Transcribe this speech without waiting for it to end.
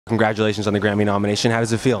Congratulations on the Grammy nomination. How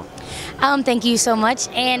does it feel? Thank you so much,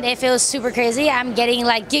 and it feels super crazy. I'm getting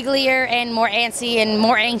like gigglier and more antsy and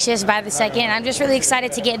more anxious by the second. I'm just really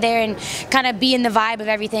excited to get there and kind of be in the vibe of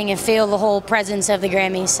everything and feel the whole presence of the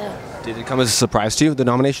Grammys. So. Did it come as a surprise to you, the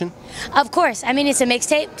nomination? Of course. I mean, it's a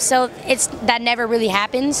mixtape, so that never really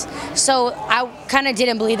happens. So I kind of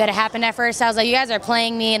didn't believe that it happened at first. I was like, you guys are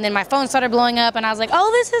playing me, and then my phone started blowing up, and I was like,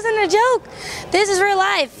 oh, this isn't a joke. This is real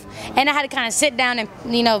life. And I had to kind of sit down and,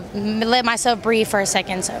 let myself breathe for a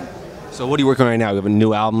second. So what are you working on right now? You have a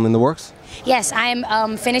new album in the works? Yes,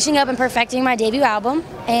 I'm finishing up and perfecting my debut album,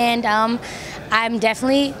 and I'm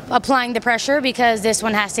definitely applying the pressure because this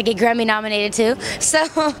one has to get Grammy nominated too.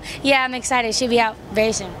 So yeah, I'm excited. It should be out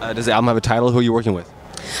very soon. Does the album have a title? Who are you working with?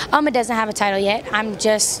 It doesn't have a title yet. I'm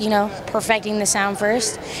just, perfecting the sound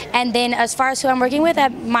first. And then as far as who I'm working with,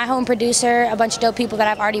 my home producer, a bunch of dope people that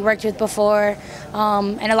I've already worked with before,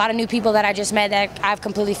 and a lot of new people that I just met that I've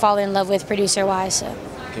completely fallen in love with producer-wise. So.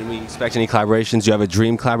 Can we expect any collaborations? Do you have a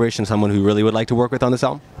dream collaboration, someone who you really would like to work with on this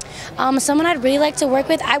album? Someone I'd really like to work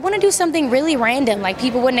with, I want to do something really random, like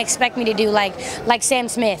people wouldn't expect me to do, like Sam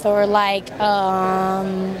Smith, or like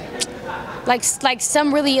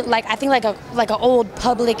some really, I think like an old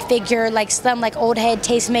public figure, like some old head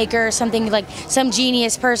tastemaker, or something like some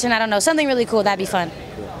genius person, I don't know, something really cool. That'd be fun.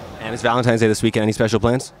 And it's Valentine's Day this weekend. Any special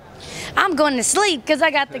plans? I'm going to sleep because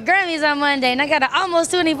I got the Grammys on Monday and I got an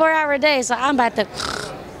almost 24-hour day, so I'm about to.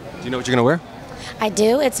 Do you know what you're gonna wear? I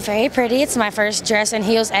do. It's very pretty. It's my first dress and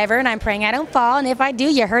heels ever, and I'm praying I don't fall. And if I do,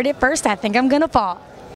 you heard it first. I think I'm gonna fall.